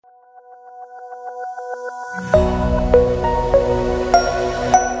Olá,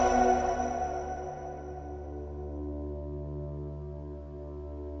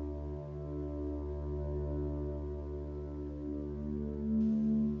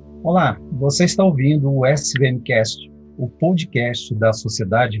 você está ouvindo o SVMcast, o podcast da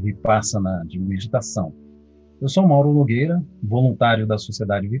Sociedade Vipassana de Meditação. Eu sou Mauro Nogueira, voluntário da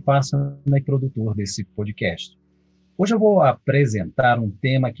Sociedade Vipassana e produtor desse podcast. Hoje eu vou apresentar um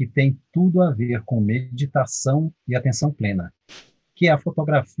tema que tem tudo a ver com meditação e atenção plena, que é a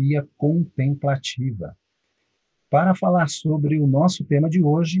fotografia contemplativa. Para falar sobre o nosso tema de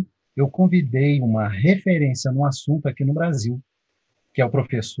hoje, eu convidei uma referência no assunto aqui no Brasil, que é o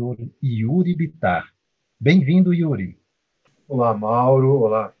professor Yuri Bittar. Bem-vindo, Yuri. Olá, Mauro.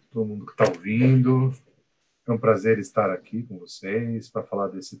 Olá, todo mundo que está ouvindo. É um prazer estar aqui com vocês para falar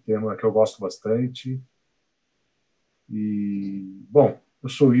desse tema que eu gosto bastante. Bom, eu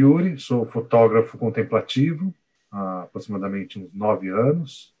sou Yuri, sou fotógrafo contemplativo há aproximadamente uns 9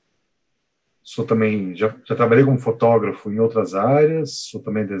 anos. Sou também, já trabalhei como fotógrafo em outras áreas, sou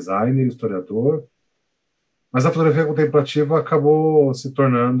também designer, historiador. Mas a fotografia contemplativa acabou se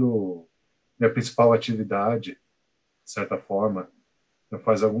tornando minha principal atividade, de certa forma, já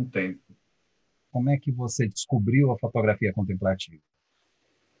faz algum tempo. Como é que você descobriu a fotografia contemplativa?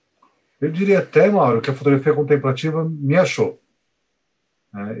 Eu diria até, Mauro, que a fotografia contemplativa me achou.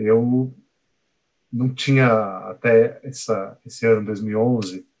 Eu não tinha, até esse ano,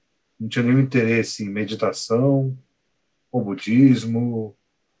 2011, não tinha nenhum interesse em meditação, ou budismo,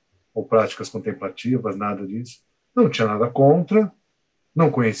 ou práticas contemplativas, nada disso. Não tinha nada contra,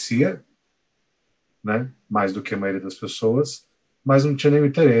 não conhecia, né, mais do que a maioria das pessoas, mas não tinha nenhum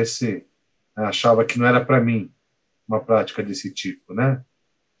interesse, achava que não era para mim uma prática desse tipo, né?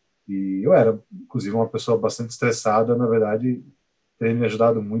 E eu era, inclusive, uma pessoa bastante estressada, na verdade, teria me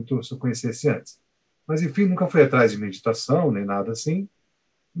ajudado muito se eu conhecesse antes. Mas, enfim, nunca fui atrás de meditação, nem nada assim.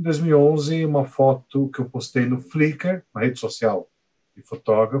 Em 2011, uma foto que eu postei no Flickr, uma rede social de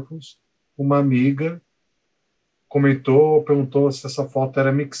fotógrafos, uma amiga comentou, perguntou se essa foto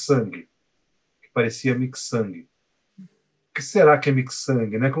era mixang, que parecia mixang. O que será que é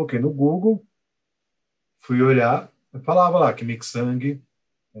mixang, né? Coloquei no Google, fui olhar, falava lá que mixang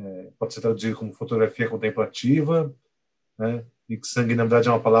pode ser traduzido como fotografia contemplativa, né? Mixang, na verdade,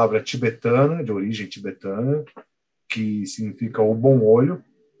 é uma palavra tibetana, de origem tibetana, que significa o bom olho.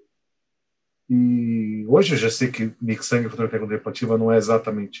 E hoje eu já sei que mixang e fotografia contemplativa não é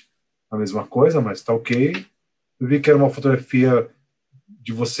exatamente a mesma coisa, mas tá ok. Eu vi que era uma fotografia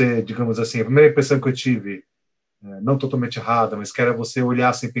de você, digamos assim, a primeira impressão que eu tive, não totalmente errada, mas que era você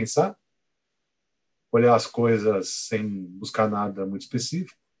olhar sem pensar, olhar as coisas sem buscar nada muito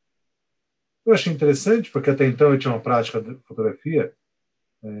específico. Eu achei interessante, porque até então eu tinha uma prática de fotografia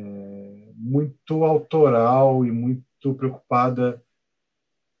muito autoral e muito preocupada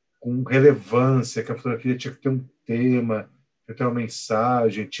com relevância, que a fotografia tinha que ter um tema, tinha que ter uma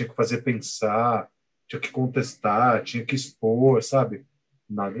mensagem, tinha que fazer pensar, tinha que contestar, tinha que expor, sabe?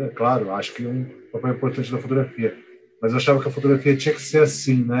 Nada, claro, acho que um papel importante da fotografia. Mas eu achava que a fotografia tinha que ser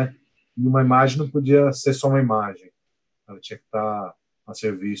assim, né? E uma imagem não podia ser só uma imagem. Ela tinha que estar a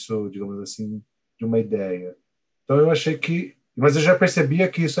serviço, digamos assim, de uma ideia. Então eu achei que... Mas eu já percebia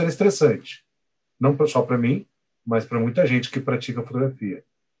que isso era estressante. Não só para mim, mas para muita gente que pratica fotografia.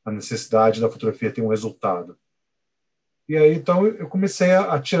 A necessidade da fotografia ter um resultado. E aí, então, eu comecei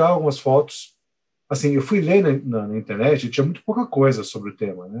a tirar algumas fotos. Assim, eu fui ler na internet e tinha muito pouca coisa sobre o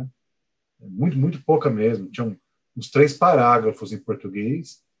tema, né? Muito pouca mesmo. Tinha uns 3 parágrafos em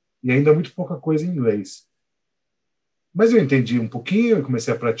português e ainda muito pouca coisa em inglês. Mas eu entendi um pouquinho e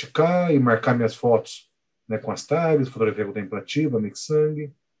comecei a praticar e marcar minhas fotos, né, com as tags, fotografia contemplativa, mixang.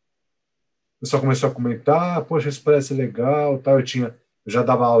 O pessoal começou a comentar, poxa, isso parece legal, tal. Eu já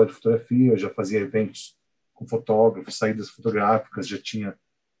dava aula de fotografia, eu já fazia eventos com fotógrafos, saídas fotográficas, já tinha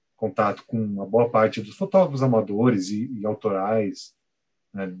contato com uma boa parte dos fotógrafos amadores e autorais,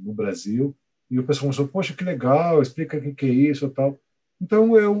 né, no Brasil. E o pessoal começou, poxa, que legal, explica o que é isso, tal.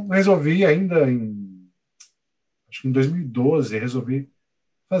 Então eu resolvi ainda acho que em 2012, resolvi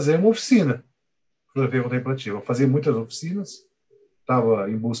fazer uma oficina de fotografia contemplativa. Eu fazia muitas oficinas, estava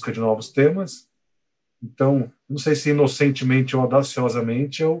em busca de novos temas. Então, não sei se inocentemente ou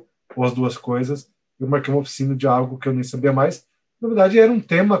audaciosamente, ou as duas coisas, eu marquei uma oficina de algo que eu nem sabia mais. Na verdade, era um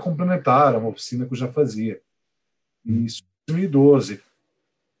tema complementar, uma oficina que eu já fazia. E isso em 2012.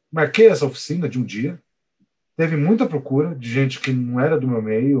 Marquei essa oficina de um dia, teve muita procura de gente que não era do meu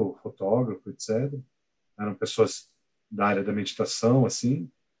meio, fotógrafo, etc. Eram pessoas da área da meditação, assim.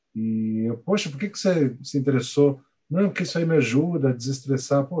 E eu, poxa, por que você se interessou? Não, porque isso aí me ajuda a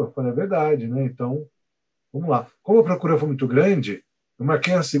desestressar. Pô, eu falei, é verdade, né? Então, vamos lá. Como a procura foi muito grande, eu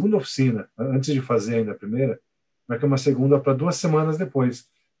marquei a segunda oficina, antes de fazer ainda a primeira, marquei uma segunda para 2 semanas depois.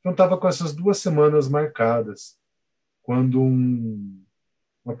 Então, estava com essas 2 semanas marcadas, quando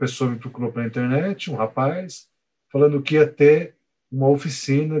uma pessoa me procurou pela internet, um rapaz, falando que ia ter uma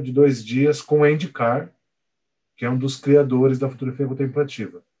oficina de 2 dias com o Andy Carr, que é um dos criadores da fotografia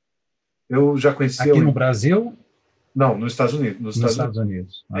contemplativa. Eu já conhecia Aqui o... no Brasil, Não, nos Estados Unidos. Nos nos Estados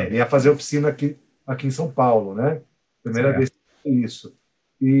Unidos. Estados Unidos. Ah, Ele ia fazer oficina aqui em São Paulo, né? Primeira vez certo. que isso.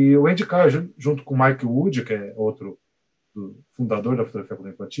 E o Andy Carr, junto com o Mike Wood, que é outro fundador da fotografia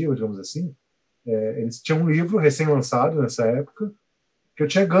contemplativa, digamos assim, eles tinham um livro recém-lançado nessa época, que eu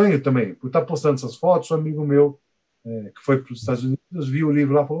tinha ganho também. Por estar postando essas fotos, um amigo meu, que foi para os Estados Unidos, viu o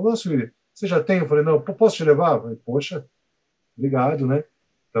livro lá e falou: Nossa, William, você já tem? Eu falei: Não, posso te levar? Eu falei: Poxa, obrigado, né?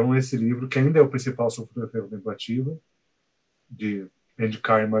 Então, esse livro, que ainda é o principal sobre fotografia contemplativa, de Andy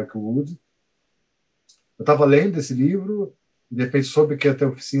Carr e Mike Wood. Eu estava lendo esse livro, e de repente soube que ia ter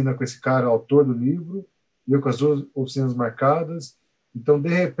oficina com esse cara, autor do livro, e eu com as 2 oficinas marcadas. Então, de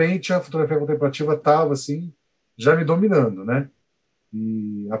repente, a fotografia contemplativa estava assim, já me dominando, né?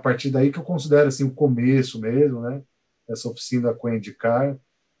 E a partir daí que eu considero assim o começo mesmo, né? Essa oficina com o Andy Carr,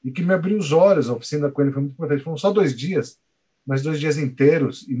 e que me abriu os olhos. A oficina com ele foi muito importante. Foram só 2 dias, mas 2 dias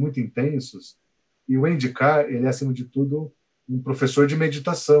inteiros e muito intensos. E o Andy Carr, ele é, acima de tudo, um professor de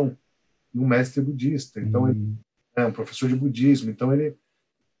meditação e um mestre budista. Então, ele Hum, é um professor de budismo. Então,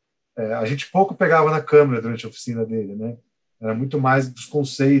 a gente pouco pegava na câmera durante a oficina dele, né? Era muito mais dos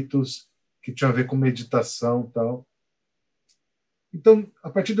conceitos que tinham a ver com meditação e tal. Então, a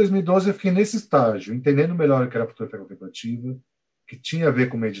partir de 2012, eu fiquei nesse estágio, entendendo melhor o que era a fotografia contemplativa, que tinha a ver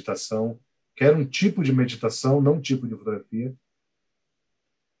com meditação, que era um tipo de meditação, não um tipo de fotografia.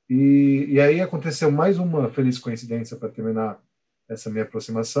 E aí aconteceu mais uma feliz coincidência para terminar essa minha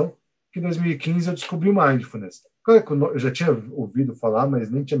aproximação, que em 2015 eu descobri o Mindfulness. Claro que eu já tinha ouvido falar, mas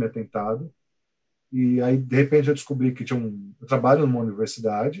nem tinha me atentado. E aí, de repente, eu descobri que eu trabalho numa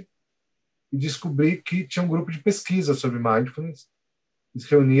universidade e descobri que tinha um grupo de pesquisa sobre Mindfulness que se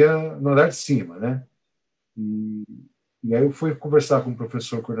reunia no andar de cima, né? E, e aí eu fui conversar com o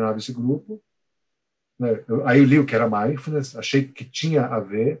professor que coordenava esse grupo, né? Aí eu li o que era Mindfulness, achei que tinha a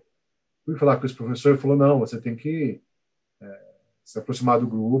ver, fui falar com esse professor e falou: não, você tem que se aproximar do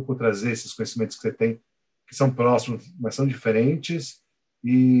grupo, trazer esses conhecimentos que você tem, que são próximos, mas são diferentes,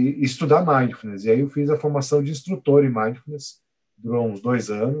 e estudar Mindfulness. E aí eu fiz a formação de instrutor em Mindfulness, durou uns 2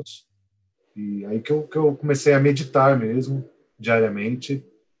 anos, e aí que eu comecei a meditar mesmo, diariamente,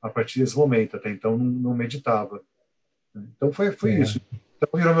 a partir desse momento. Até então não meditava. Então foi isso. certo. Então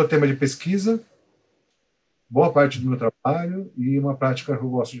virou meu tema de pesquisa, boa parte do meu trabalho e uma prática que eu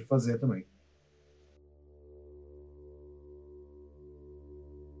gosto de fazer também.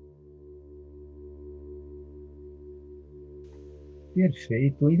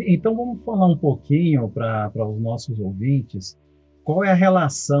 Perfeito. Então, vamos falar um pouquinho para os nossos ouvintes. Qual é a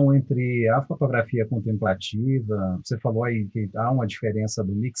relação entre a fotografia contemplativa? Você falou aí que há uma diferença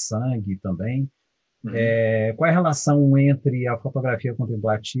do mixang também. Uhum. Qual é a relação entre a fotografia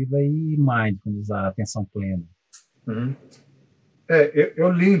contemplativa e mindfulness, a atenção plena? Uhum. Eu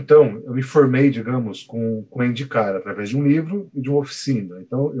li, então, eu me formei, digamos, com Andy Carr, através de um livro e de uma oficina.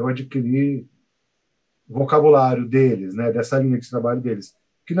 Então, eu adquiri o vocabulário deles, né, dessa linha de trabalho deles,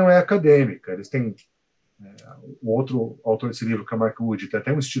 que não é acadêmica. Eles têm o outro autor desse livro, que é Mark Wood, tem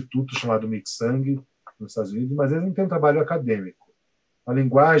até um instituto chamado Mixang nos Estados Unidos, mas eles não têm um trabalho acadêmico. A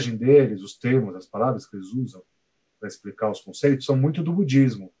linguagem deles, os termos, as palavras que eles usam para explicar os conceitos são muito do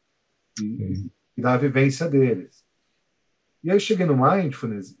budismo e da vivência deles. E aí eu cheguei no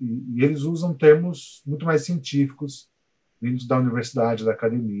Mindfulness e eles usam termos muito mais científicos, vindos da universidade, da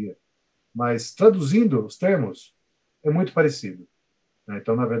academia. Mas traduzindo os termos, é muito parecido, né?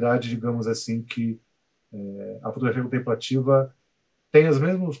 Então, na verdade, digamos assim que a fotografia contemplativa tem os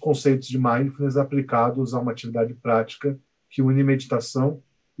mesmos conceitos de mindfulness aplicados a uma atividade prática que une meditação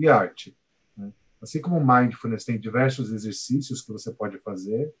e arte, né? Assim como o mindfulness tem diversos exercícios que você pode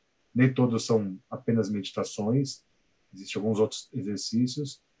fazer, nem todos são apenas meditações, existem alguns outros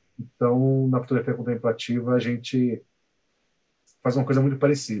exercícios. Então, na fotografia contemplativa, a gente faz uma coisa muito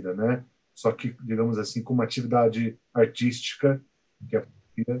parecida, né? Só que, digamos assim, com uma atividade artística, que é a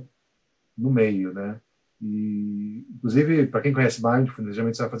fotografia, no meio, né? E, inclusive, para quem conhece Mindfulness,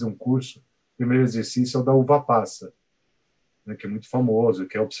 geralmente você vai fazer um curso, o primeiro exercício é o da uva passa, né, que é muito famoso,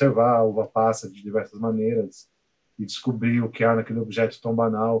 que é observar a uva passa de diversas maneiras e descobrir o que há naquele objeto tão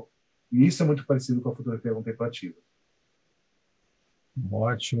banal. E isso é muito parecido com a fotografia contemplativa.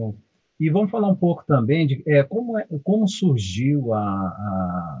 Ótimo. E vamos falar um pouco também de como surgiu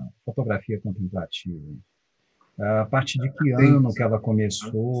a fotografia contemplativa. A partir de que Sim, ano que sim. ela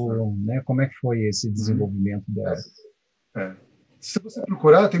começou, né? Como é que foi esse Uhum. desenvolvimento dela? É. Se você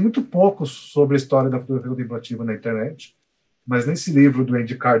procurar, tem muito pouco sobre a história da fotografia contemplativa na internet, mas nesse livro do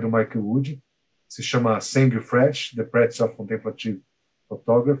Andy Carr, do Michael Wood, se chama Sangue Fresh, The Practice of Contemplative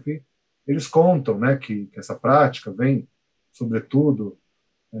Photography, eles contam, né, que essa prática vem, sobretudo,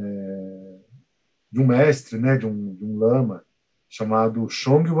 de um mestre, né, de um lama, chamado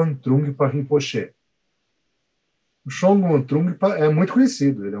Shongwan Trungpa Rinpoche. O Shongwan Trungpa é muito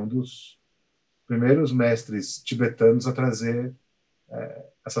conhecido, ele é um dos primeiros mestres tibetanos a trazer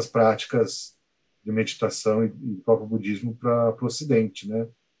essas práticas de meditação e próprio budismo para o Ocidente, né?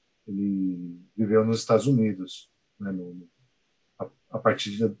 Ele viveu nos Estados Unidos, né? A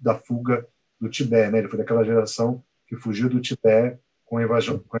partir da fuga do Tibete, né? Ele foi daquela geração que fugiu do Tibete com a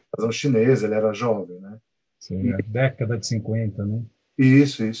invasão chinesa, ele era jovem, né? E, A década de 50, né?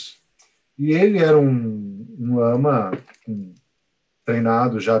 isso. E ele era um lama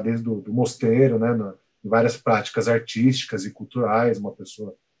treinado já desde do mosteiro, né? Em várias práticas artísticas e culturais, uma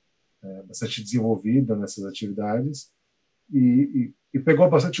pessoa bastante desenvolvida nessas atividades e pegou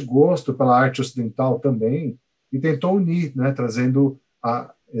bastante gosto pela arte ocidental também e tentou unir, né, trazendo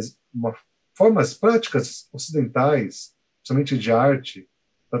formas práticas ocidentais, principalmente de arte,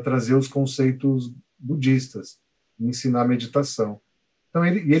 para trazer os conceitos budistas e ensinar meditação. Então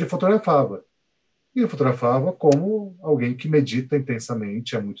ele fotografava. E ele fotografava como alguém que medita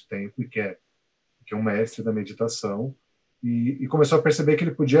intensamente há muito tempo e que é um mestre da meditação, e começou a perceber que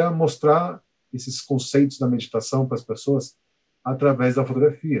ele podia mostrar esses conceitos da meditação para as pessoas através da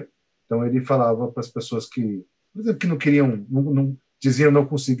fotografia. Então ele falava para as pessoas que, por exemplo, que não queriam, diziam não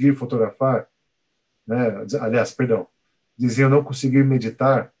conseguir fotografar, né? Aliás, perdão, diziam não conseguir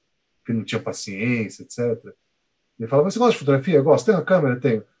meditar, que não tinha paciência, etc. Ele falava: você gosta de fotografia? Eu gosto. Tem uma câmera?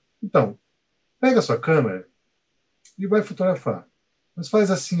 Tenho. Então, pega a sua câmera e vai fotografar. Mas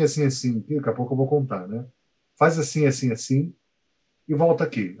faz assim, assim, assim. Daqui a pouco eu vou contar, né? Faz assim, assim, assim e volta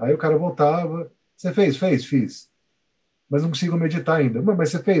aqui. Aí o cara voltava. Você fez? Fez, fiz. Mas não consigo meditar ainda. Mas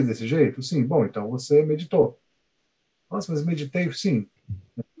você fez desse jeito? Sim. Bom, então você meditou. Nossa, mas meditei? Sim.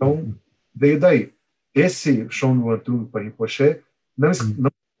 Então veio daí. Esse Shongyuan Trungpa Rinpoche Hum.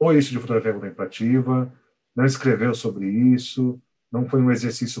 não foi isso de fotografia contemplativa, não escreveu sobre isso, não foi um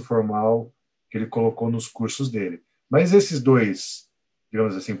exercício formal que ele colocou nos cursos dele. Mas esses dois,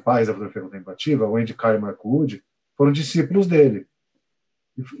 digamos assim, pais da fotografia contemplativa, o Andy Carr e o Mark Wood, foram discípulos dele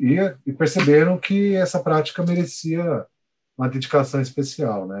e perceberam que essa prática merecia uma dedicação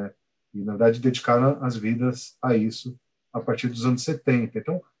especial, né? E, na verdade, dedicaram as vidas a isso a partir dos anos 70.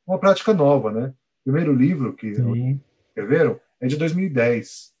 Então, uma prática nova, né? O primeiro livro que Sim. escreveram é de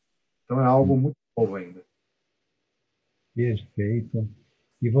 2010. Então, é algo Hum. muito novo ainda. Perfeito.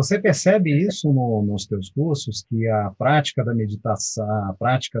 E você percebe isso nos teus cursos, que a prática da meditação, a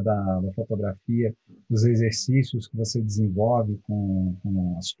prática da fotografia, os exercícios que você desenvolve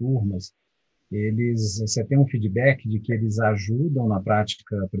com as turmas, você tem um feedback de que eles ajudam na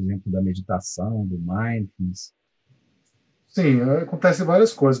prática, por exemplo, da meditação, do mindfulness? Sim, acontece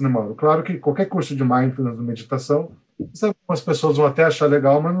várias coisas, né, Mauro? Claro que qualquer curso de mindfulness ou meditação, sabe, algumas pessoas vão até achar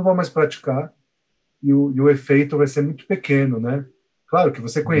legal, mas não vão mais praticar e o efeito vai ser muito pequeno, né? Claro que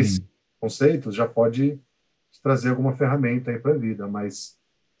você conhecer Sim, conceitos já pode trazer alguma ferramenta aí para a vida, mas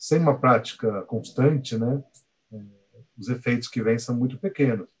sem uma prática constante, né, os efeitos que vêm são muito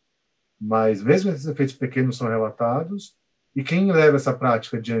pequenos. Mas mesmo esses efeitos pequenos são relatados, e quem leva essa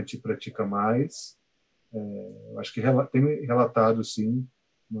prática adiante e pratica mais, eu acho que tem relatado, sim,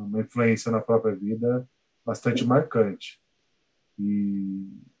 uma influência na própria vida bastante marcante. E,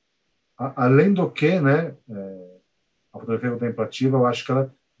 além do que, né, a fotografia contemplativa, eu acho que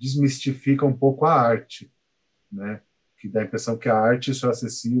ela desmistifica um pouco a arte, né? Que dá a impressão que a arte só é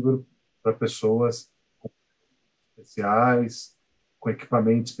acessível para pessoas especiais, com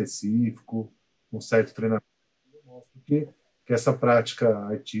equipamento específico, com certo treinamento. Eu mostro que essa prática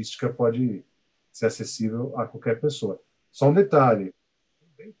artística pode ser acessível a qualquer pessoa. Só um detalhe: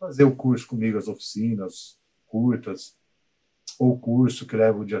 vem fazer o curso comigo, as oficinas curtas, ou o curso que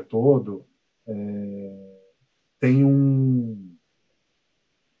leva o dia todo, tem um.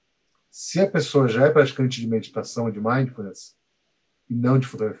 Se a pessoa já é praticante de meditação e de mindfulness, e não de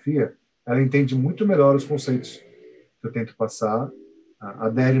fotografia, ela entende muito melhor os conceitos que eu tento passar,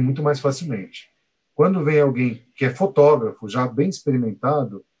 adere muito mais facilmente. Quando vem alguém que é fotógrafo, já bem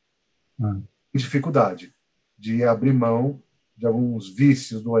experimentado, ah, tem dificuldade de abrir mão de alguns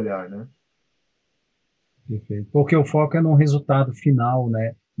vícios do olhar, né? perfeito. Porque o foco é no resultado final,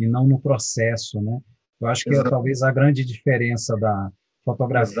 né? E não no processo, né? Eu acho que é Exato. talvez a grande diferença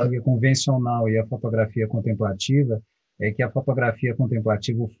fotografia convencional e a fotografia contemplativa é que a fotografia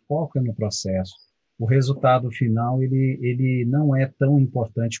contemplativa, o foco é no processo. O resultado final, ele não é tão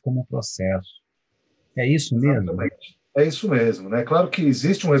importante como o processo. É isso mesmo? Exatamente. É isso mesmo, né? Claro que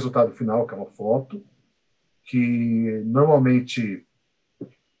existe um resultado final, que é uma foto, que normalmente,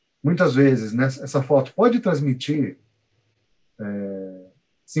 muitas vezes, né, essa foto pode transmitir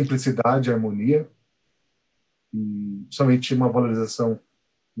simplicidade, harmonia, e somente uma valorização,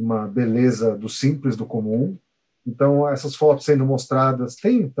 uma beleza do simples, do comum. Então, essas fotos sendo mostradas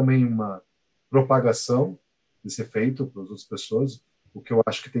tem também uma propagação desse efeito para as outras pessoas, o que eu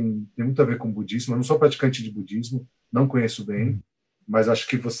acho que tem muito a ver com o budismo. Eu não sou praticante de budismo, não conheço bem, mas acho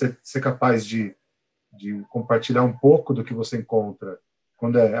que você ser capaz de compartilhar um pouco do que você encontra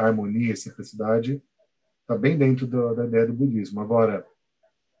quando é harmonia e simplicidade, está bem dentro da ideia do budismo. Agora,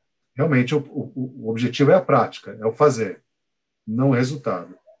 realmente, o objetivo é a prática, é o fazer, não o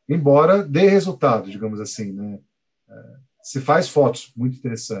resultado. Embora dê resultado, digamos assim, né? Se faz fotos muito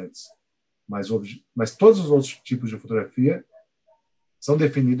interessantes, mas todos os outros tipos de fotografia são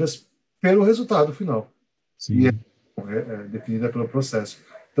definidas pelo resultado final. E Sim. é definida pelo processo.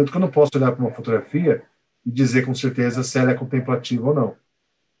 Tanto que eu não posso olhar para uma fotografia e dizer com certeza se ela é contemplativa ou não,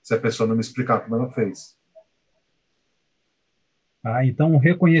 se a pessoa não me explicar como ela fez. Então, o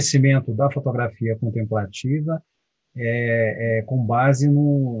reconhecimento da fotografia contemplativa é com base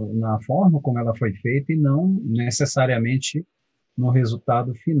na forma como ela foi feita e não necessariamente no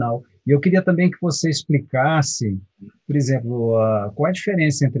resultado final. E eu queria também que você explicasse, por exemplo, qual é a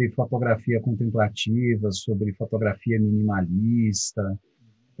diferença entre fotografia contemplativa, sobre fotografia minimalista.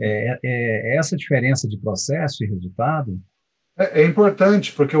 É essa diferença de processo e resultado? É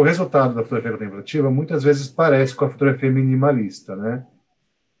importante porque o resultado da fotografia contemplativa muitas vezes parece com a fotografia minimalista, né?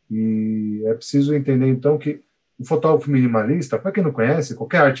 E é preciso entender, então, que o fotógrafo minimalista, para quem não conhece,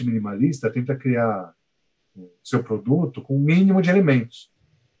 qualquer arte minimalista tenta criar o seu produto com o mínimo de elementos.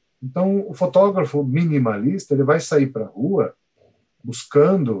 Então, o fotógrafo minimalista ele vai sair para a rua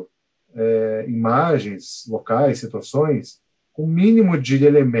buscando imagens, locais, situações com o mínimo de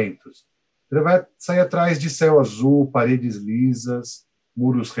elementos. Ele vai sair atrás de céu azul, paredes lisas,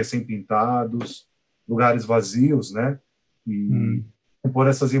 muros recém-pintados, lugares vazios, né? E compor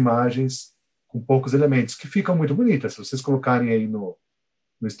essas imagens com poucos elementos, que ficam muito bonitas. Se vocês colocarem aí no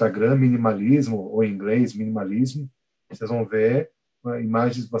Instagram, minimalismo, ou em inglês, minimalismo, vocês vão ver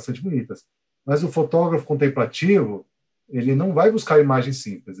imagens bastante bonitas. Mas o fotógrafo contemplativo, ele não vai buscar imagens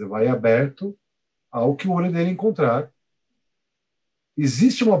simples, ele vai aberto ao que o olho dele encontrar.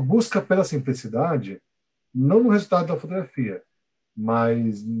 Existe uma busca pela simplicidade, não no resultado da fotografia,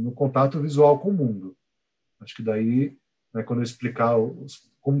 mas no contato visual com o mundo. Acho que daí, né, quando eu explicar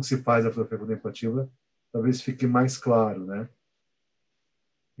como se faz a fotografia contemplativa, talvez fique mais claro, né?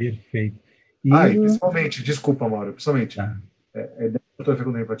 Perfeito. E principalmente, desculpa, Mauro, principalmente, Tá. a ideia da fotografia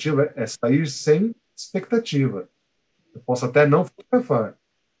contemplativa é sair sem expectativa. Eu posso até não fotografar,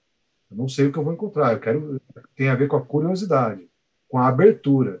 eu não sei o que eu vou encontrar, tem a ver com a curiosidade, com a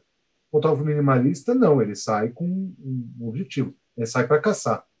abertura. O fotógrafo minimalista, não, ele sai com um objetivo, ele sai para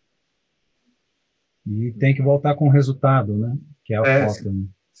caçar. E tem que voltar com o resultado, né? Que é a É, foto, né?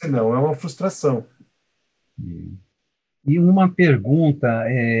 senão é uma frustração. E uma pergunta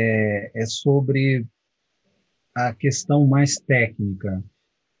é sobre a questão mais técnica.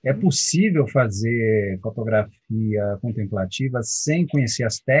 É possível fazer fotografia contemplativa sem conhecer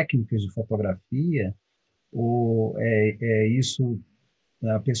as técnicas de fotografia? Ou isso,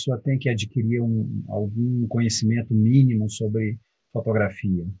 a pessoa tem que adquirir algum conhecimento mínimo sobre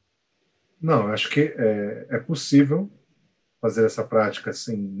fotografia? Não, eu acho que é possível fazer essa prática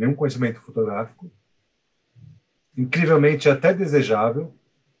sem nenhum conhecimento fotográfico. Incrivelmente, é até desejável.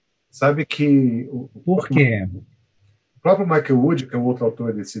 Sabe que Por quê? o próprio Michael Wood, que é o outro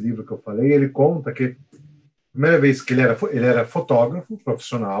autor desse livro que eu falei, ele conta que a primeira vez que ele era fotógrafo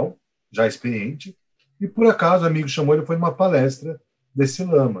profissional, já experiente, e por acaso o amigo chamou ele foi numa palestra desse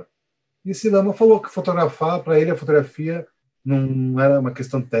lama. E esse lama falou que fotografar, para ele, a fotografia não era uma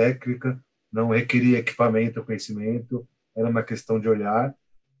questão técnica, não requeria equipamento ou conhecimento, era uma questão de olhar.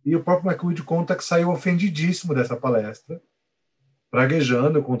 E o próprio McWood conta que saiu ofendidíssimo dessa palestra,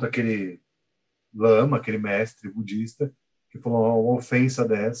 praguejando contra aquele lama, aquele mestre budista, que falou uma ofensa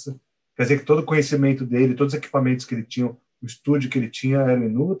dessa. Quer dizer que todo o conhecimento dele, todos os equipamentos que ele tinha, o estúdio que ele tinha eram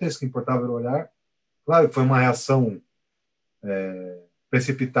inúteis, que importava era olhar. Claro que foi uma reação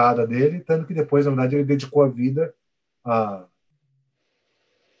precipitada dele, tanto que depois, na verdade, ele dedicou a vida a,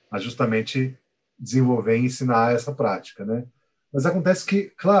 a justamente desenvolver e ensinar essa prática, né? Mas acontece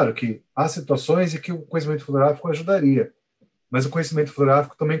que, claro, que há situações em que o conhecimento fotográfico ajudaria. mas o conhecimento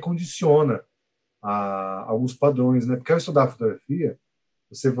fotográfico também condiciona alguns padrões, né? Porque ao estudar fotografia,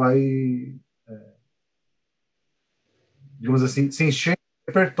 você vai, digamos assim, se encher de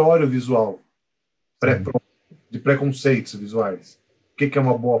repertório visual, Sim. de preconceitos visuais. O que é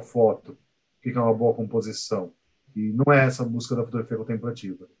uma boa foto? O que é uma boa composição? E não é essa a busca da fotografia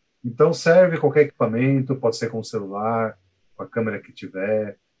contemplativa. Então, serve qualquer equipamento, pode ser com o celular, com a câmera que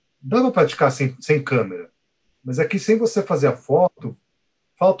tiver. Dá para praticar sem câmera, mas aqui, sem você fazer a foto,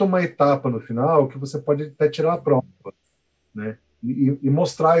 falta uma etapa no final que você pode até tirar a prova, né? E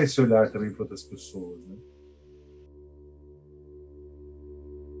mostrar esse olhar também para outras pessoas, né?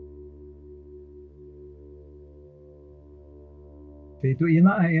 Feito. E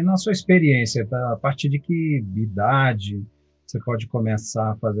na sua experiência, tá? A partir de que idade você pode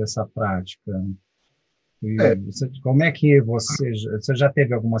começar a fazer essa prática? É, Como é que você já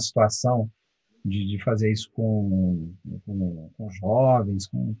teve alguma situação de fazer isso com jovens,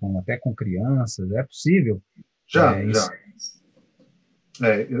 até com crianças? É possível? já, já.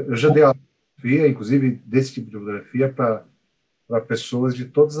 Eu já dei aula de fotografia, inclusive desse tipo de fotografia, para pessoas de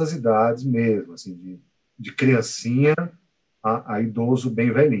todas as idades mesmo, assim, de criancinha a idoso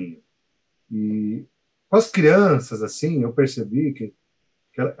bem velhinho. E com as crianças, assim, eu percebi que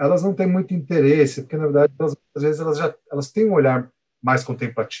elas não têm muito interesse, porque, na verdade, às vezes elas têm um olhar mais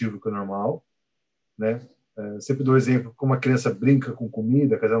contemplativo que o normal, né? Sempre dou exemplo, como a criança brinca com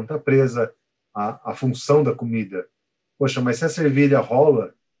comida, quer dizer, ela não está presa à função da comida. Poxa, mas se a servilha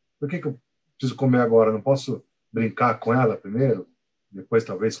rola, por que eu preciso comer agora? Não posso brincar com ela primeiro, depois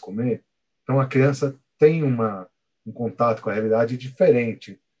talvez comer? Então a criança tem um contato com a realidade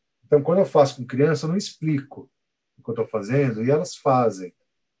diferente. Então, quando eu faço com criança, eu não explico o que eu estou fazendo e elas fazem,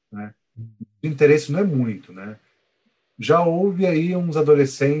 né? O interesse não é muito, né? Já houve aí uns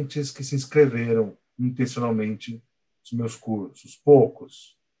adolescentes que se inscreveram intencionalmente nos meus cursos,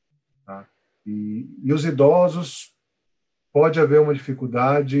 poucos, tá? E os idosos, pode haver uma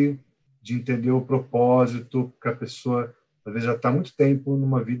dificuldade de entender o propósito, que a pessoa às vezes já está há muito tempo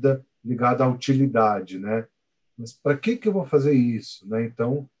numa vida ligada à utilidade, né? Mas para que eu vou fazer isso, né?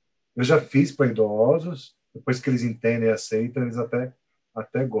 Então, eu já fiz para idosos, depois que eles entendem e aceitam, eles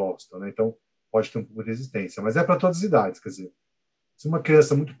até gostam, né? Então, pode ter um pouco de resistência, mas é para todas as idades, quer dizer, se uma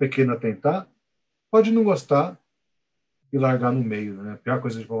criança muito pequena tentar, pode não gostar e largar no meio, né? A pior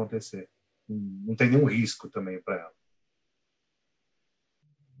coisa que pode acontecer. Não tem nenhum risco também para ela.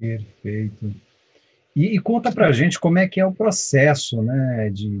 Perfeito. E conta para a gente como é que é o processo, né,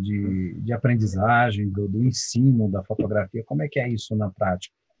 de aprendizagem, do ensino da fotografia, como é que é isso na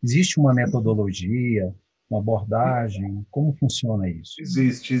prática? Existe uma metodologia, uma abordagem? Como funciona isso?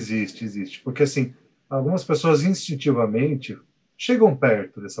 Existe. Porque, assim, algumas pessoas instintivamente chegam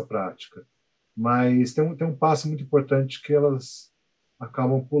perto dessa prática, mas tem um passo muito importante que elas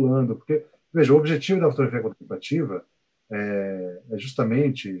acabam pulando. Porque, veja, o objetivo da fotografia contemplativa é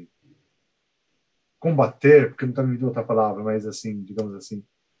justamente combater, porque não está me vindo outra palavra, mas, assim, digamos assim,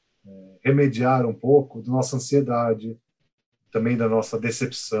 remediar um pouco da nossa ansiedade, também da nossa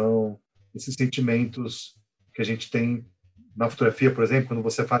decepção, esses sentimentos que a gente tem na fotografia, por exemplo, quando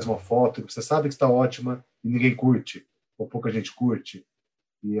você faz uma foto e você sabe que está ótima e ninguém curte, ou pouca gente curte,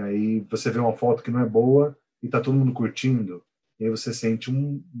 e aí você vê uma foto que não é boa e está todo mundo curtindo, e aí você sente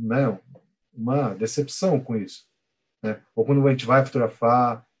uma decepção com isso, né? Ou quando a gente vai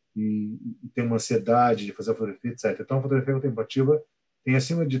fotografar e tem uma ansiedade de fazer a fotografia, etc. Então, a fotografia contemplativa tem,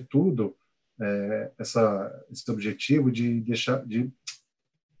 acima de tudo, esse objetivo de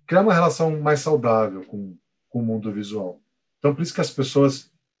criar uma relação mais saudável com o mundo visual. Então, por isso que as pessoas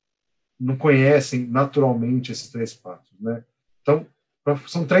não conhecem naturalmente esses três passos, né? Então,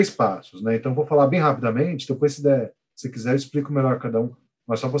 são três passos, né? Então, vou falar bem rapidamente, depois, se quiser, eu explico melhor cada um,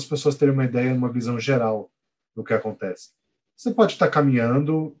 mas só para as pessoas terem uma ideia, uma visão geral do que acontece. Você pode estar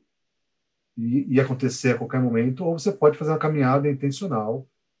caminhando e acontecer a qualquer momento, ou você pode fazer uma caminhada intencional.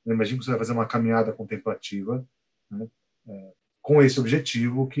 Imagina que você vai fazer uma caminhada contemplativa, né? Com esse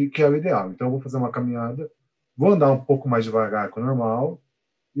objetivo, que é o ideal. Então, eu vou fazer uma caminhada, vou andar um pouco mais devagar que o normal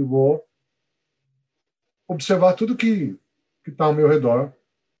e vou observar tudo que está ao meu redor,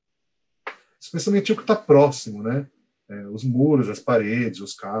 especialmente o que está próximo, né? Os muros, as paredes,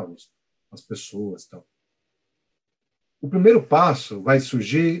 os carros, as pessoas, tal. O primeiro passo vai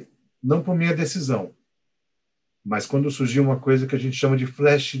surgir não por minha decisão, mas quando surgir uma coisa que a gente chama de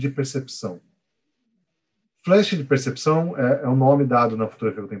flash de percepção. Flash de percepção é um nome dado na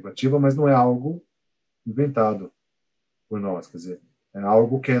fotografia contemplativa, mas não é algo inventado por nós, quer dizer, é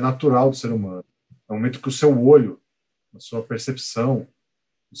algo que é natural do ser humano. É o momento que o seu olho, a sua percepção,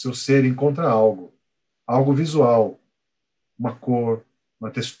 o seu ser encontra algo visual, uma cor,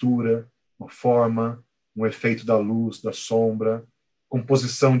 uma textura, uma forma, um efeito da luz, da sombra,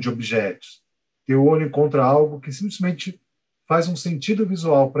 composição de objetos. Teu olho encontra algo que simplesmente faz um sentido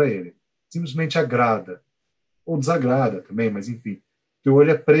visual para ele, simplesmente agrada, ou desagrada também, mas enfim, teu olho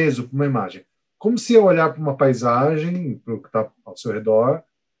é preso por uma imagem. Como se eu olhar para uma paisagem, para o que está ao seu redor,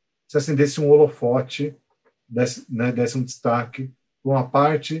 se acendesse um holofote, desse um destaque para uma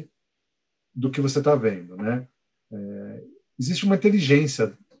parte do que você está vendo, né? Existe uma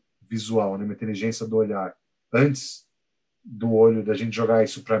inteligência visual, né? Uma inteligência do olhar, antes do olho, da gente jogar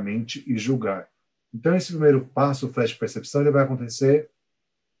isso para a mente e julgar. Então, esse primeiro passo, o flash de percepção, ele vai acontecer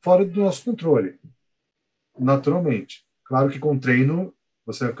fora do nosso controle, naturalmente. Claro que com treino,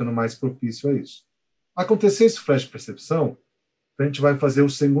 você vai ficando mais propício a isso. Acontecer esse flash de percepção, a gente vai fazer o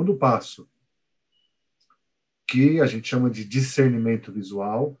segundo passo, que a gente chama de discernimento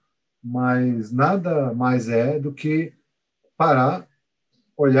visual, mas nada mais é do que parar,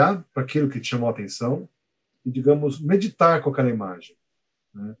 olhar para aquilo que te chamou a atenção e, digamos, meditar com aquela imagem,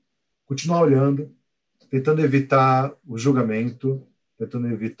 né? Continuar olhando, tentando evitar o julgamento, tentando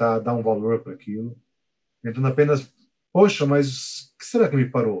evitar dar um valor para aquilo, tentando apenas, poxa, mas o que será que me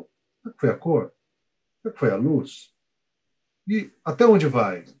parou? Será que foi a cor? Será que foi a luz? E até onde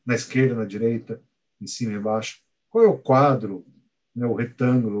vai? Na esquerda, na direita, em cima e embaixo? Qual é o quadro, né, o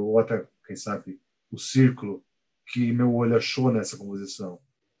retângulo, ou até, quem sabe, o círculo que meu olho achou nessa composição?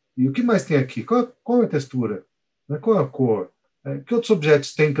 E o que mais tem aqui? Qual é a textura? Né? Qual é a cor? Que outros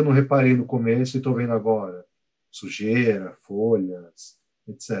objetos tem que eu não reparei no começo e estou vendo agora? Sujeira, folhas,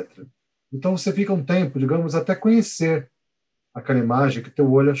 etc. Então você fica um tempo, digamos, até conhecer aquela imagem que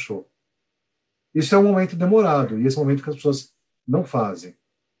teu olho achou. Isso é um momento demorado, e esse é um momento que as pessoas não fazem.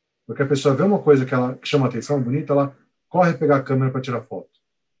 Porque a pessoa vê uma coisa que chama a atenção, bonita, ela corre pegar a câmera para tirar foto,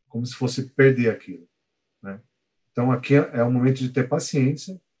 como se fosse perder aquilo, né? Então aqui é o momento de ter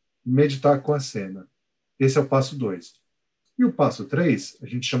paciência e meditar com a cena. Esse é o passo 2. E o passo 3, a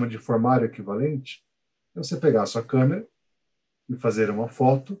gente chama de formar equivalente, é você pegar a sua câmera e fazer uma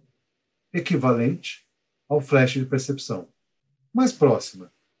foto equivalente ao flash de percepção, mais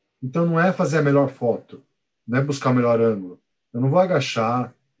próxima. Então não é fazer a melhor foto, não é buscar o melhor ângulo. Eu não vou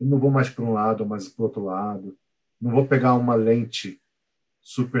agachar, eu não vou mais para um lado ou mais para o outro lado, não vou pegar uma lente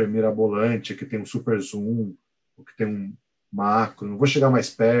super mirabolante que tem um super zoom, ou que tem um macro, não vou chegar mais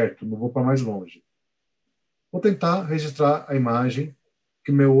perto, não vou para mais longe. Vou tentar registrar a imagem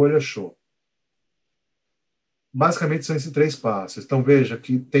que meu olho achou. Basicamente são esses 3 passos. Então veja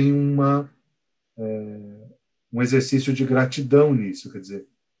que tem um exercício de gratidão nisso, quer dizer,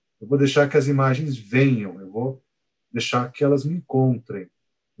 eu vou deixar que as imagens venham, eu vou deixar que elas me encontrem.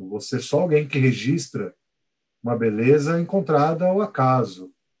 Eu vou ser só alguém que registra uma beleza encontrada ao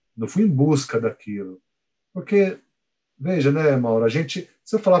acaso. Não fui em busca daquilo. Porque, veja, né, Mauro, se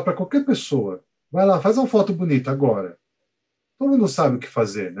eu falar para qualquer pessoa, vai lá, faz uma foto bonita agora. Todo mundo sabe o que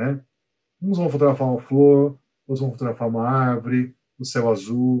fazer, né? Uns vão fotografar uma flor, outros vão fotografar uma árvore, o céu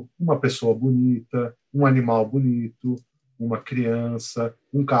azul, uma pessoa bonita, um animal bonito, uma criança,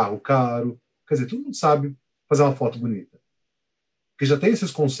 um carro caro. Quer dizer, todo mundo sabe fazer uma foto bonita. Porque já tem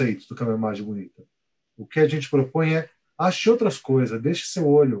esses conceitos do que é uma imagem bonita. O que a gente propõe é ache outras coisas, deixe seu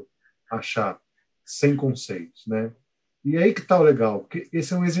olho achar, sem conceitos, né? E aí que está o legal, porque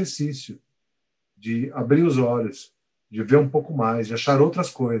esse é um exercício de abrir os olhos, de ver um pouco mais, de achar outras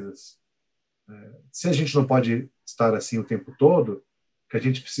coisas. Se a gente não pode estar assim o tempo todo, que a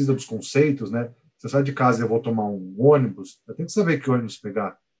gente precisa dos conceitos, né? Se eu sair de casa e eu vou tomar um ônibus, eu tenho que saber que ônibus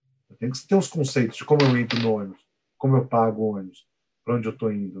pegar. Eu tenho que ter os conceitos de como eu entro no ônibus, como eu pago o ônibus, para onde eu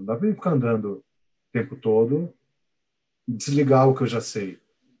estou indo. Não dá para eu ficar andando o tempo todo e desligar o que eu já sei.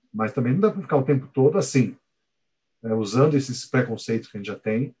 Mas também não dá para ficar o tempo todo assim, né? Usando esses preconceitos que a gente já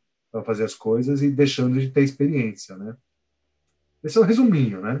tem para fazer as coisas e deixando de ter experiência, né? Esse é o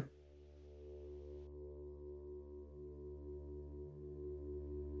resuminho, né?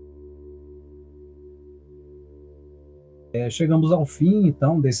 Chegamos ao fim,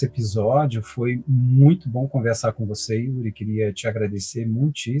 então, desse episódio. Foi muito bom conversar com você, Yuri. Queria te agradecer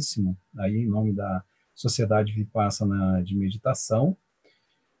muitíssimo, aí, em nome da Sociedade Vipassana de Meditação.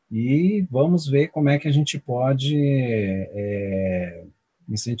 E vamos ver como é que a gente pode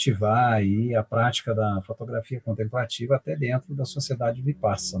incentivar aí a prática da fotografia contemplativa até dentro da Sociedade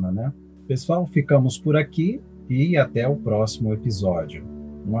Vipassana, né? Pessoal, ficamos por aqui e até o próximo episódio.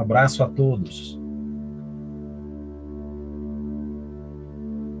 Um abraço a todos.